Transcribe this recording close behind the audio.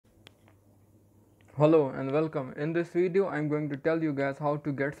Hello and welcome. In this video, I'm going to tell you guys how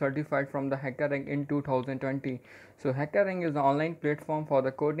to get certified from the Hackerrank in 2020. So Hackerrank is an online platform for the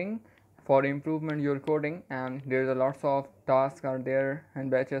coding, for improvement your coding, and there's a lots of tasks are there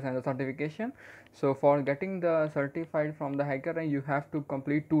and batches and the certification. So for getting the certified from the Hackerrank, you have to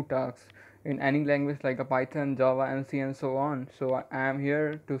complete two tasks in any language like a Python, Java, and C and so on. So I am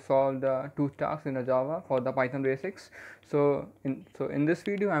here to solve the two tasks in the Java for the Python basics. So in this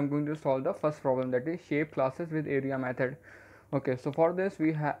video I'm going to solve the first problem, that is shape classes with area method. Okay, so for this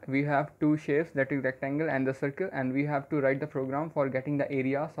we have two shapes, that is rectangle and the circle, and we have to write the program for getting the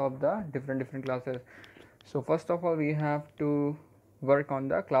areas of the different classes. So first of all we have to work on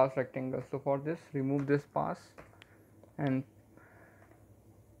the class rectangle. So for this, remove this pass and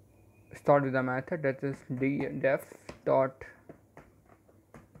start with the method, that is def dot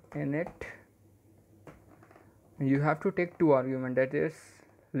init. You have to take two arguments, that is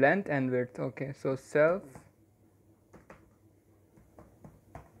length and width. Okay, so self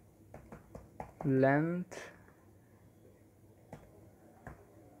length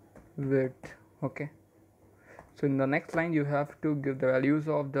width. Okay, so in the next line you have to give the values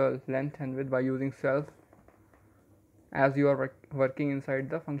of the length and width by using self, as you are working inside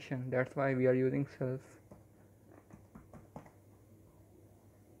the function. That's why we are using self.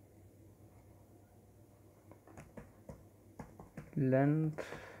 Length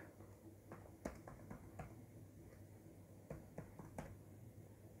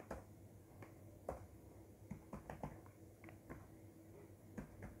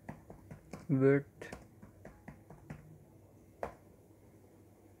width.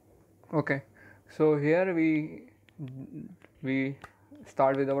 Okay, so here we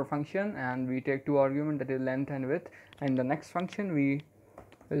start with our function and we take two arguments, that is length and width, and the next function we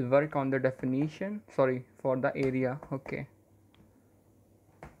will work on the definition, sorry, for the area. Okay,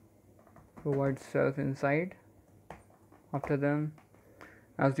 provide self inside. After then,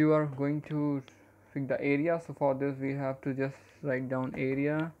 as you are going to pick the area, so for this we have to just write down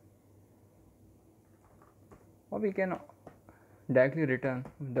area, or we can directly return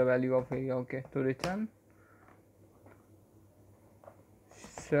the value of area. Okay, so return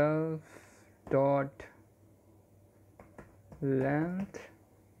self dot length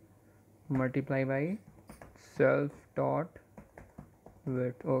multiply by self dot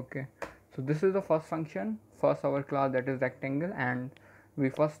width. Okay, so this is the first function, first our class, that is rectangle, and we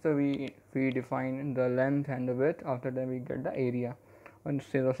define the length and the width. After that we get the area, and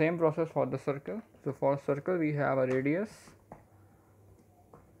say the same process for the circle. So for circle we have a radius,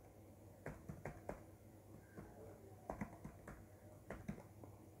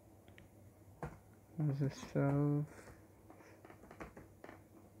 this is self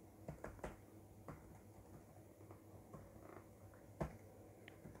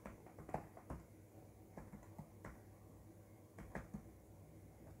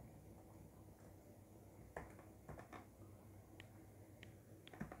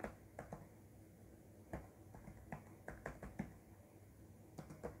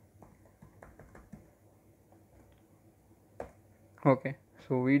okay,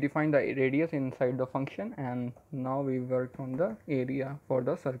 so we define the radius inside the function, and now we work on the area for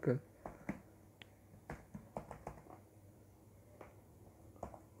the circle.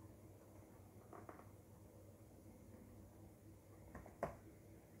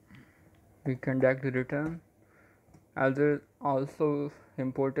 We can directly return, as there is also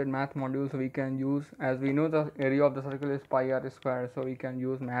imported math modules we can use, as we know the area of the circle is pi r square, so we can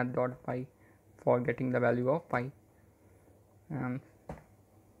use math.pi for getting the value of pi. And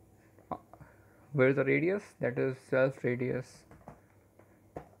where is the radius? That is self radius.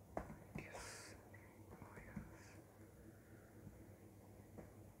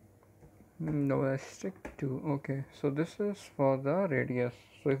 No, let's stick to. Okay, so this is for the radius.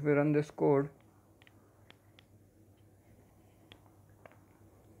 So if we run this code,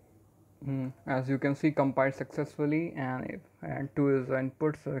 as you can see, compiled successfully, and if and 2 is the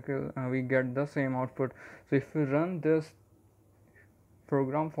input circle, we get the same output. So if we run this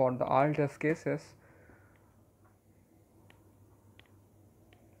program for the all test cases,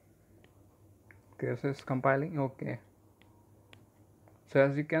 okay, so it's compiling. Okay, so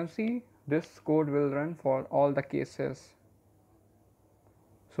as you can see, this code will run for all the cases.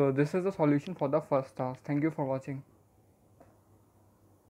 So this is the solution for the first task. Thank you for watching.